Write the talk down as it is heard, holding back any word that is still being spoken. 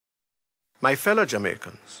My fellow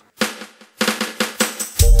Jamaicans. Me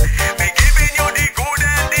giving you the good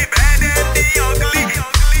and the bad and the ugly.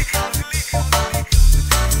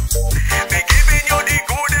 Me giving you the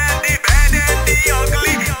good and the bad and the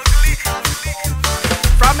ugly.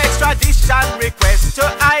 From extradition request to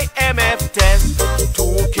IMF test,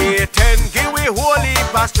 2K10 give we whole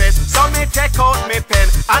heap of stress. So me take out me pen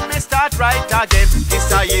and me start right again.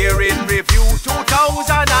 This a year in review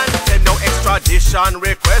 2010. Now extradition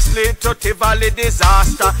request lead to Tivoli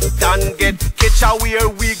disaster. Dan get catch a wear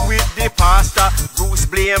wig with the pastor. Bruce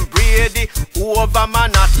blame Brady over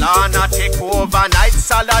man Atlanta. Take overnight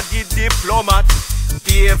salad the diplomat.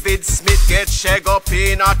 David Smith get shag up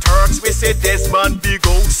in a Turks. We say Desmond Big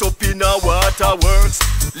House up in a waterworks.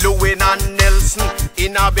 Lewin and Nelson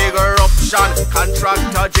in a big eruption.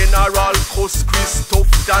 Contractor General Cus Christoph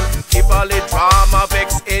Tivoli drama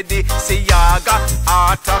vex Eddie Siaga.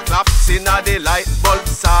 Arthur claps in a the light bulb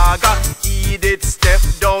saga. Edith step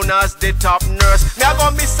down as the top nurse. Me a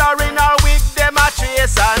go miss her in her wig. Them a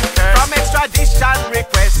trace and curse. From extradition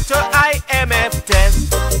request to IMF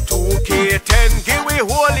test, 2K10 give we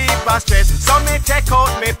whole heap of stress. So me take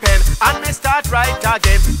out me pen and me start right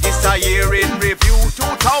again. This a year in review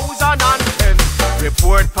 2010.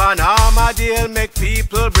 Report Panama deal make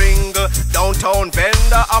people bringle. Downtown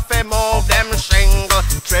vendor off a move them shingle.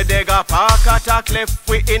 Tredegar Park attack left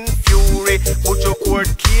we in fury. Put your court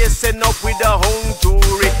case end up with a hung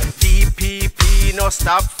jury. DPP no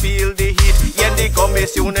stop feel the heat. Yen the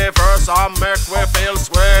Gomez universe and make we feel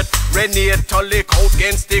sweat. Renate Tully out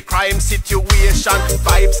against the crime situation.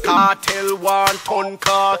 Vibes cartel one ton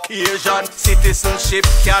Caucasian. Citizenship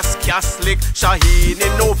Catholic Shahini.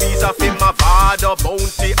 No visa for Mavado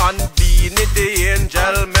Bounty and Beanie. The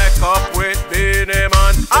angel make up with Beanie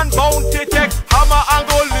Man. And Bounty take hammer and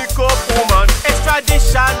go lick up woman.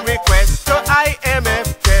 Extradition request to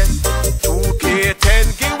IMF test,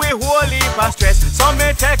 2K10 give we whole heap of stress. So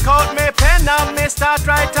me take out me pen and me start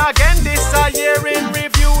right again. This a year in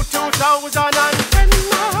review 2010.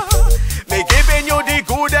 Me giving you the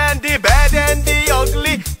good and the bad and the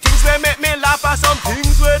ugly. Things will make me laugh and some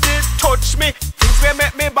things will did touch me. Things will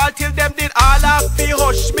make me ball till them did all have to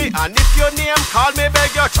hush me. And if your name call me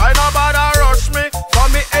beg you try no bother rush me. For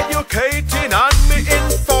me educating and me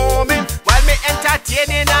informing, while me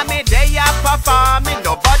entertaining and me day a performing.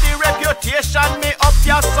 Nobody reputation me up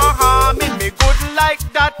ya so harming. Me good like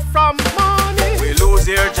that from morning. We lose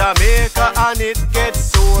here Jamaica and it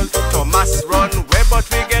gets sold. Thomas run way but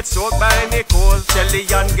we get sold by Nicole. Shelly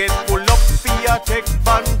and get pull up fear take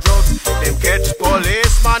ban drugs. Them catch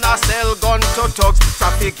policeman a sell gun to thugs.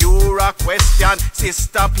 Traffic you a question,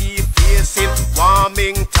 Sister P facing.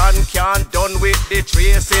 Warmington can't done with the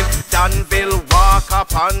tracing. Danville walk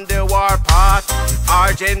up on the war path.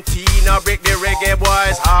 Argentina break the reggae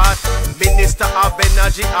boys heart. Minister of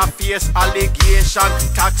Energy a face allegation.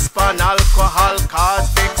 Tax pan alcohol cause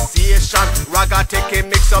vexation. Raga take a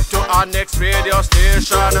mix up to our next radio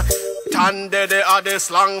station. Tande they are the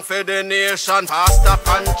slang for the nation. Fast up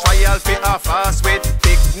and trial for a fast with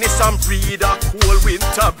thickness and breed a cool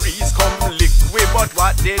winter breeze come liquid. But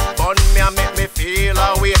what did burn me and make me feel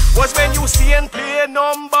away was when you see and play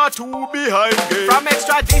number 2 behind game. From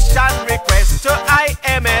extradition request to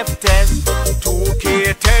IMF test,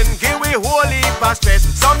 2K10 give we whole heap of stress.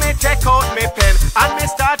 So me take out me pen and me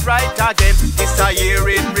start right again. This a year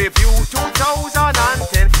in review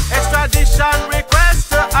 2010. Extradition